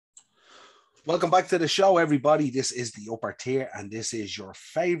Welcome back to the show, everybody. This is the Upper Tier, and this is your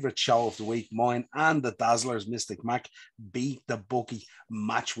favourite show of the week. Mine and the Dazzlers, Mystic Mac, beat the Bookie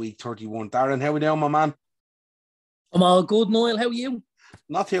match week 31. Darren, how we doing, my man? I'm all good, Niall. How are you?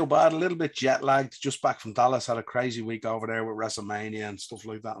 Not too bad. A little bit jet lagged. Just back from Dallas. Had a crazy week over there with WrestleMania and stuff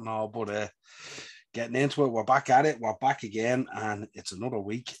like that and all. But getting into it, we're back at it. We're back again, and it's another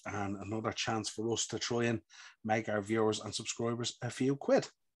week and another chance for us to try and make our viewers and subscribers a few quid.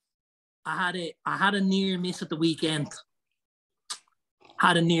 I had a near miss at the weekend.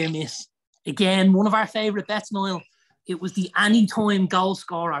 Had a near miss. Again, one of our favourite bets, Niall. It was the anytime goal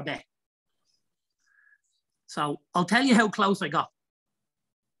scorer bet. So I'll tell you how close I got.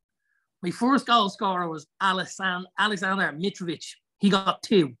 My first goal scorer was Alexander Mitrovic. He got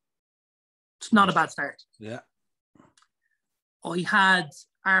 2. It's not a bad start. Yeah. I had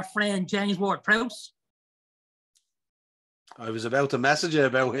our friend James Ward-Prowse. I was about to message you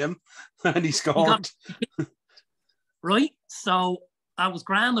about him, and he scored. Right, so that was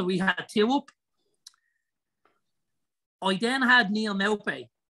grand, and we had 2 up. I then had Neil Maupay,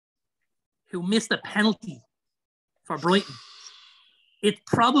 who missed a penalty for Brighton. It's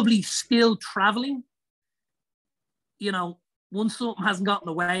probably still travelling, once something hasn't gotten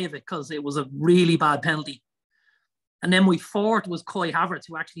in the way of it, because it was a really bad penalty. And then my fourth was Kai Havertz,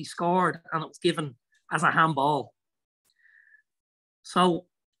 who actually scored, and it was given as a handball. So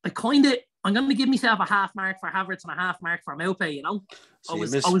I'm going to give myself a half mark for Havertz and a half mark for Maupay, So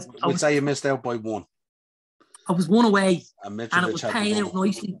I would say you missed out by 1. I was 1 away, and it was paying out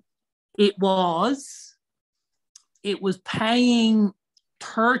nicely. It was paying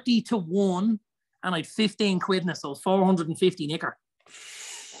 30 to 1, and I'd 15 quid in it, so 450 nicker.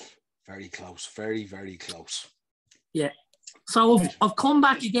 Very close, very, very close. Yeah. So I've come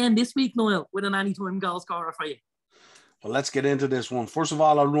back again this week, Niall, with an anytime goal scorer for you. Well, let's get into this one. First of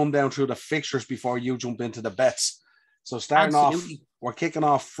all, I'll run down through the fixtures before you jump into the bets. So starting off, we're kicking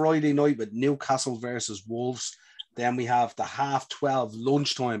off Friday night with Newcastle versus Wolves. Then we have the 12:30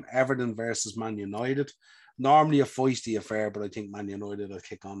 lunchtime, Everton versus Man United. Normally a feisty affair, but I think Man United will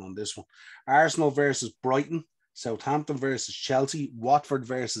kick on this one. Arsenal versus Brighton. Southampton versus Chelsea. Watford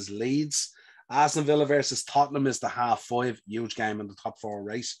versus Leeds. Aston Villa versus Tottenham is the 5:30, huge game in the top 4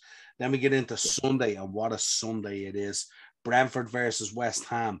 race. Then we get into Sunday, and what a Sunday it is. Brentford versus West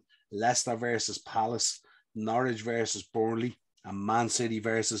Ham, Leicester versus Palace, Norwich versus Burnley, and Man City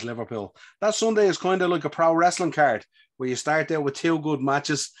versus Liverpool. That Sunday is kind of like a pro wrestling card, where you start there with 2 good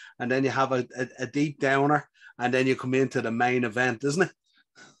matches, and then you have a deep downer, and then you come into the main event, isn't it?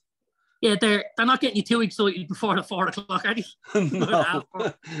 Yeah, they're not getting you too excited before the 4 o'clock, are they? No.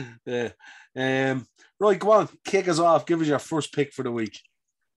 Yeah. Right, go on, kick us off. Give us your first pick for the week.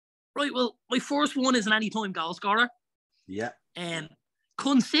 Right, well, my first one is an anytime goal scorer. Yeah.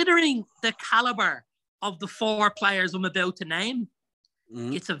 Considering the caliber of the 4 players I'm about to name,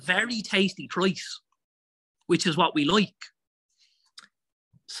 It's a very tasty price, which is what we like.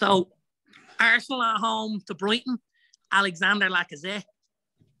 So, Arsenal at home to Brighton, Alexander Lacazette.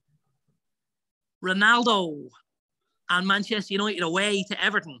 Ronaldo and Manchester United away to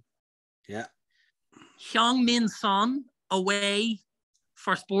Everton. Yeah. Heung-min Son away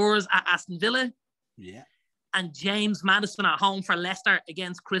for Spurs at Aston Villa. Yeah. And James Maddison at home for Leicester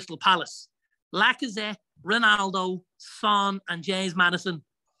against Crystal Palace. Lacazette, Ronaldo, Son, and James Maddison,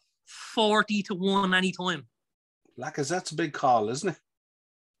 40 to 1 anytime. Lacazette's a big call, isn't it?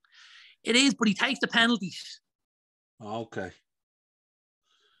 It is, but he takes the penalties. Okay.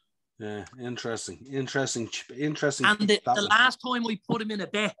 Yeah, interesting. And the last time we put him in a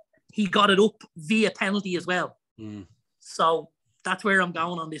bet, he got it up via penalty as well. So that's where I'm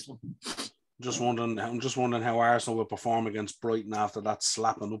going on this one. I'm just wondering how Arsenal will perform against Brighton after that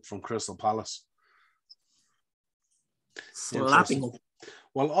slapping up from Crystal Palace. Slapping up.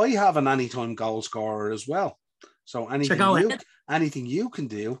 Well, I have an anytime goal scorer as well. So anything you can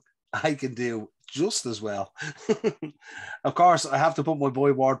do, I can do just as well. Of course, I have to put my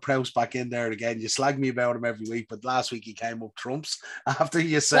boy Ward-Prowse back in there again. You slag me about him every week, but last wek he came up trumps after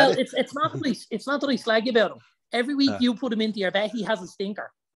you said it. It's not that I slag you about him. Every week you put him into your bet, he has a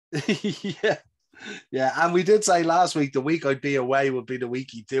stinker. Yeah. And we did say last week the week I'd be away would be the week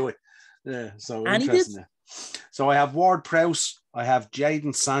he'd do it. Yeah, so and interesting. So I have Ward-Prowse, I have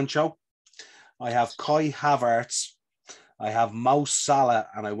Jadon Sancho, I have Kai Havertz, I have Mo Salah,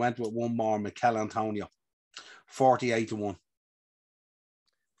 and I went with one more, Mikel Antonio. 48 to 1.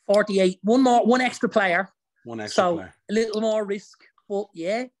 48. One extra player. So a little more risk, but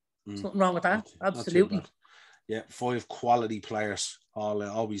yeah, nothing wrong with that. Absolutely. Yeah, 5 quality players, all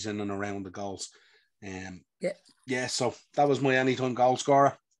always in and around the goals. So that was my anytime goal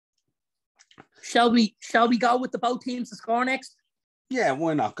scorer. Shall we go with the both teams to score next? Yeah,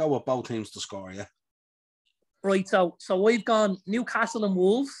 why not? Go with both teams to score, yeah. Right, so we've gone Newcastle and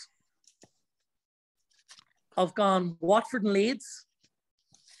Wolves. I've gone Watford and Leeds.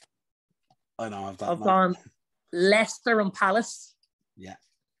 I know I've that. I've gone Leicester and Palace. Yeah.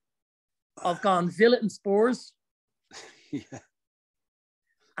 I've gone Villa and Spurs. Yeah.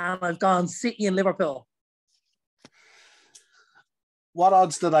 And I've gone City and Liverpool. What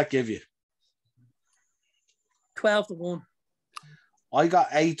odds did that give you? 12-1. I got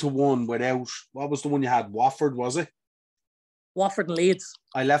 8-1 without, what was the one you had? Watford, was it? Watford and Leeds.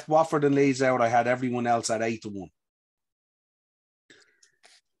 I left Watford and Leeds out. I had everyone else at 8-1. Well,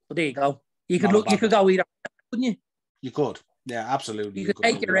 there you go. You could go either, couldn't you? You could. Yeah, absolutely. You could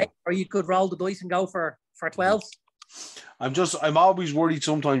take your 8, or you could roll the dice and go for 12. I'm always worried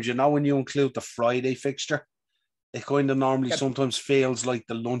sometimes, when you include the Friday fixture, it kind of normally sometimes feels like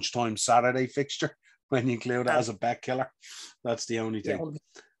the lunchtime Saturday fixture when you include it as a bet killer. That's the only thing.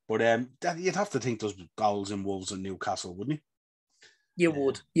 Yeah. But you'd have to think there's goals in Wolves and Newcastle, wouldn't you?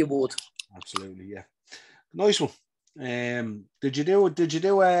 You would. Absolutely, yeah. Nice one. Did you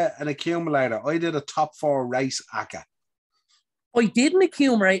do an accumulator? I did a top 4 race ACCA. I did an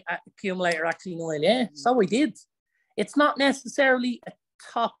accumulator actually, Noel, yeah. So I did. It's not necessarily a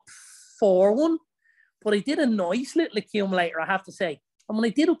top 4 one, but I did a nice little accumulator, I have to say. And when I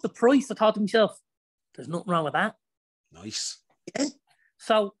did up the price, I thought to myself, there's nothing wrong with that. Nice. Yeah.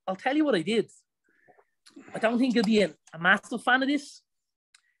 So I'll tell you what I did. I don't think you'll be a massive fan of this,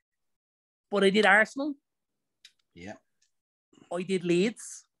 but I did Arsenal. Yeah. I did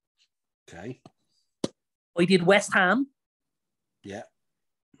Leeds. Okay. I did West Ham. Yeah.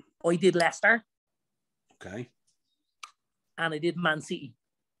 I did Leicester. Okay. And I did Man City.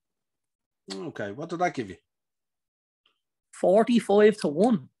 Okay. What did that give you?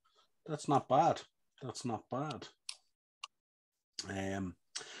 45-1. That's not bad.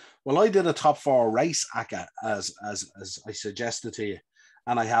 Well, I did a top 4 race ACCA as I suggested to you,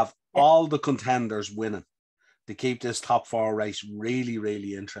 and I have all the contenders winning to keep this top 4 race really,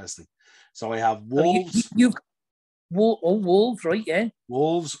 really interesting. So I have Wolves. Wolves, right? Yeah.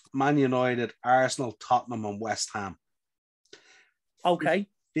 Wolves, Man United, Arsenal, Tottenham, and West Ham. Okay.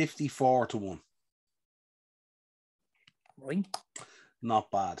 54-1. Right. Not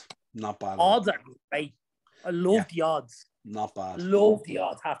bad. Odds are great. I love the odds. Not bad. Love the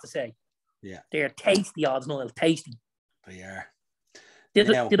odds, have to say. Yeah. They're tasty odds, Noel. Tasty. They are.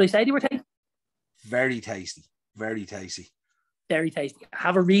 Did I say they were tasty? Very tasty. Very tasty. Very tasty. I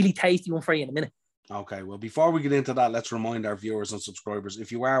have a really tasty one for you in a minute. Okay, well, before we get into that, let's remind our viewers and subscribers,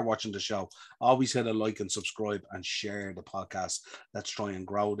 if you are watching the show, always hit a like and subscribe and share the podcast. Let's try and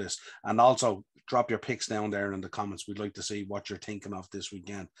grow this. And also, drop your picks down there in the comments. We'd like to see what you're thinking of this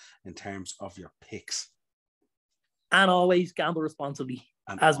weekend in terms of your picks. And always gamble responsibly,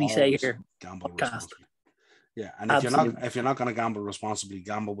 as we say here. Gamble responsibly. Yeah, and if you're not going to gamble responsibly,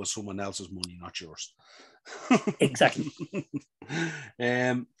 gamble with someone else's money, not yours. Exactly.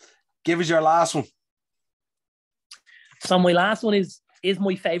 Give us your last one. So my last one is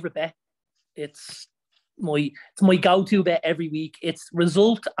my favorite bet. It's my go-to bet every week. It's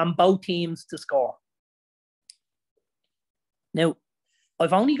result and both teams to score. Now,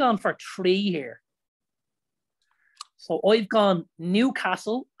 I've only gone for 3 here. So I've gone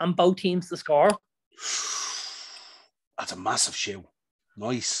Newcastle and both teams to score. That's a massive shoe.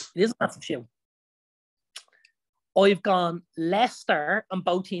 Nice. It is a massive shoe. I've gone Leicester and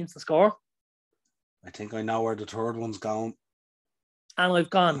both teams to score. I think I know where the third one's going. And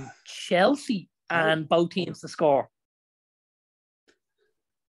I've gone Chelsea and both teams to score.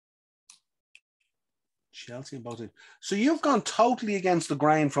 Chelsea and both teams. So you've gone totally against the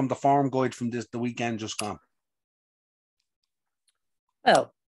grain from the form guide from the weekend just gone.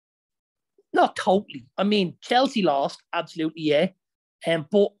 Well, not totally. I mean, Chelsea lost, absolutely, yeah.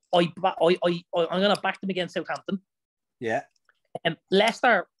 But I'm going to back them against Southampton. Yeah.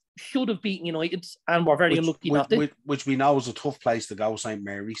 Leicester should have beaten United, and we're very unlucky not to. Which we know is a tough place to go, St.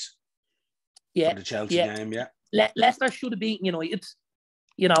 Mary's. Yeah. For the Chelsea game, yeah. Leicester should have beaten United.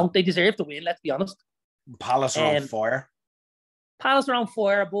 They deserve to win, let's be honest. Palace are on fire. Palace are on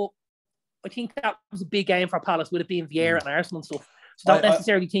fire, but I think that was a big game for Palace with it being Vieira and Arsenal and stuff. So don't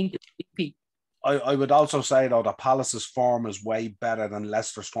necessarily think it's Pete. I would also say, though, that Palace's form is way better than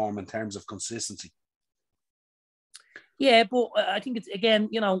Leicester's form in terms of consistency. Yeah, but I think it's, again,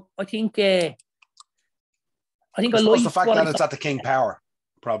 I think I like the fact that it's at the King Power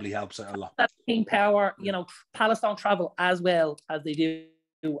probably helps it a lot. That King Power, Palace don't travel as well as they do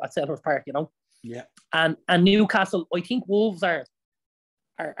at Selhurst Park, Yeah. And Newcastle, I think Wolves are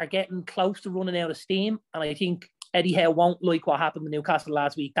are getting close to running out of steam, and I think Eddie Howe won't like what happened to Newcastle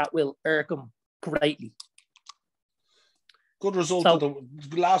last week. That will irk him greatly. Good result. So,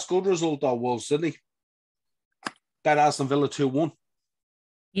 the last good result, though, Wolves, didn't he? That Aston Villa 2-1.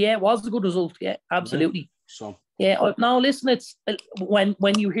 Yeah, it was a good result. Yeah, absolutely. Yeah, so yeah, now listen, it's when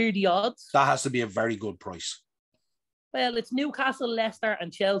you hear the odds, that has to be a very good price. Well, it's Newcastle, Leicester,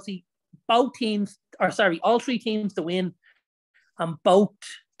 and Chelsea. All 3 teams to win, and both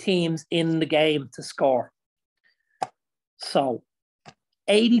teams in the game to score. So,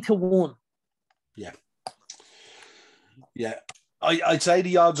 80-1. Yeah. Yeah. I'd say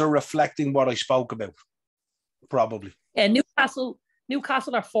the odds are reflecting what I spoke about. Probably. Yeah, Newcastle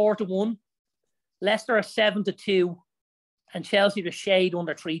are 4-1. Leicester are 7-2. And Chelsea are shade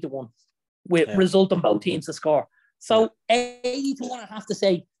under 3-1. With result on both teams to score. So 80-1, I have to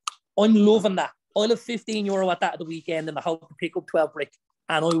say, I'm loving that. I'll have €15 at that at the weekend and I hope to pick up 12 brick.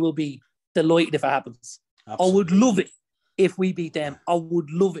 And I will be delighted if it happens. Absolutely. I would love it if we beat them. I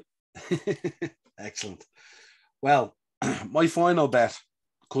would love it. Excellent. Well, my final bet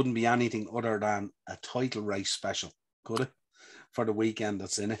couldn't be anything other than a title race special, could it? For the weekend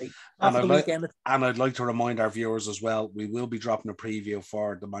that's in it. And I'd like to remind our viewers as well, we will be dropping a preview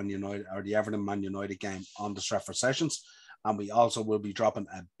for the Man United or the Everton Man United game on the Stretford Sessions. And we also will be dropping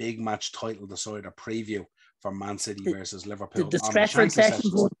a big match title decider preview for Man City versus Liverpool. The Stretford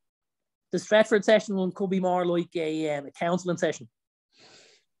Sessions one. The Stretford Session one could be more like a counselling session.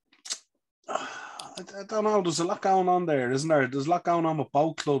 I don't know. There's a lot going on there, isn't there? There's a lot going on with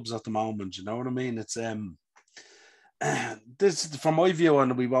both clubs at the moment. You know what I mean? It's this, from my view,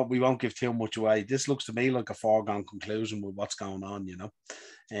 and we won't give too much away. This looks to me like a foregone conclusion with what's going on. You know,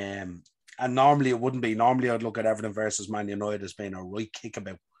 and normally it wouldn't be. Normally I'd look at Everton versus Man United as being a right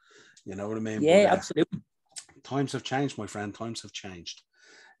kickabout. You know what I mean? Yeah, absolutely. Times have changed, my friend. Times have changed.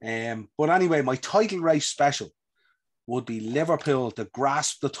 But anyway, my title race special would be Liverpool to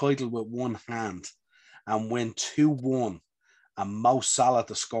grasp the title with one hand and win 2-1, and Mo Salah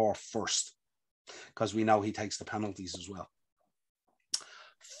to score first, because we know he takes the penalties as well.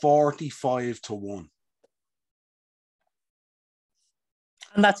 45-1.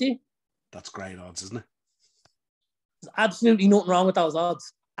 And that's it. That's great odds, isn't it? There's absolutely nothing wrong with those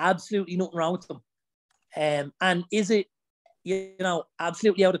odds. Absolutely nothing wrong with them. And is it,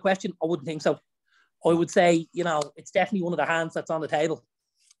 absolutely out of question? I wouldn't think so. I would say, it's definitely one of the hands that's on the table.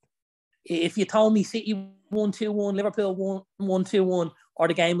 If you told me City 1-2-1, Liverpool 1-2-1, or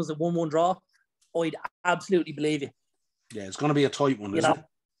the game was a 1-1 draw, I'd absolutely believe you. Yeah, it's going to be a tight one, isn't it?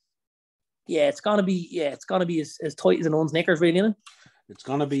 Yeah, it's going to be as tight as an one's knickers, really, isn't it? It's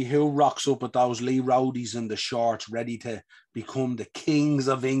going to be who rocks up with those Lee Roadies in the shorts, ready to become the kings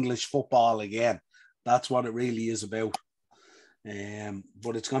of English football again. That's what it really is about.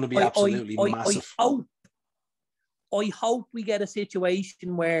 But it's going to be absolutely massive. I hope we get a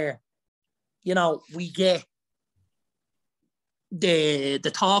situation where, we get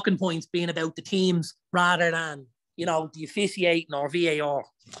the talking points being about the teams rather than, the officiating or VAR.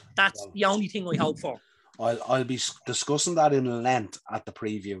 That's the only thing I hope for. I'll be discussing that in length at the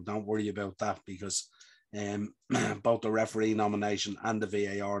preview. Don't worry about that, because both the referee nomination and the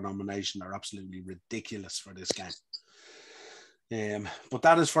VAR nomination are absolutely ridiculous for this game. But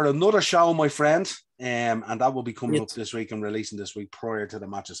that is for another show, my friend. And that will be coming up this week and releasing this week prior to the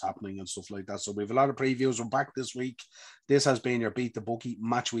matches happening and stuff like that. So we have a lot of previews. We're back this week. This has been your Beat the Bookie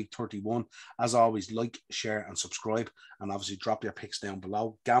Match Week 31. As always, like, share, and subscribe. And obviously drop your picks down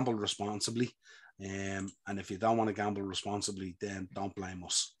below. Gamble responsibly. And if you don't want to gamble responsibly, then don't blame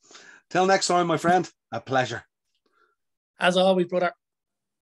us. Till next time, my friend, a pleasure. As always, brother.